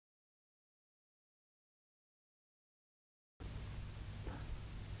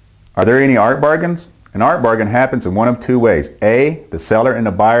Are there any art bargains? An art bargain happens in one of two ways. A, the seller and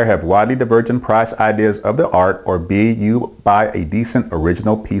the buyer have widely divergent price ideas of the art, or B, you buy a decent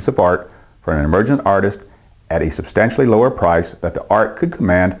original piece of art from an emergent artist at a substantially lower price that the art could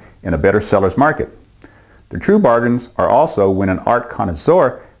command in a better seller's market. The true bargains are also when an art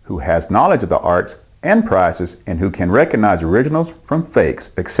connoisseur who has knowledge of the arts and prices and who can recognize originals from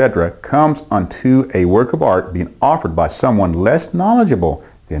fakes, etc., comes onto a work of art being offered by someone less knowledgeable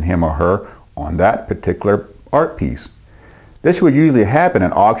than him or her on that particular art piece. This would usually happen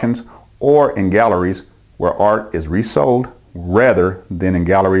in auctions or in galleries where art is resold rather than in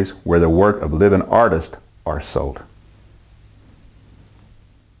galleries where the work of living artists are sold.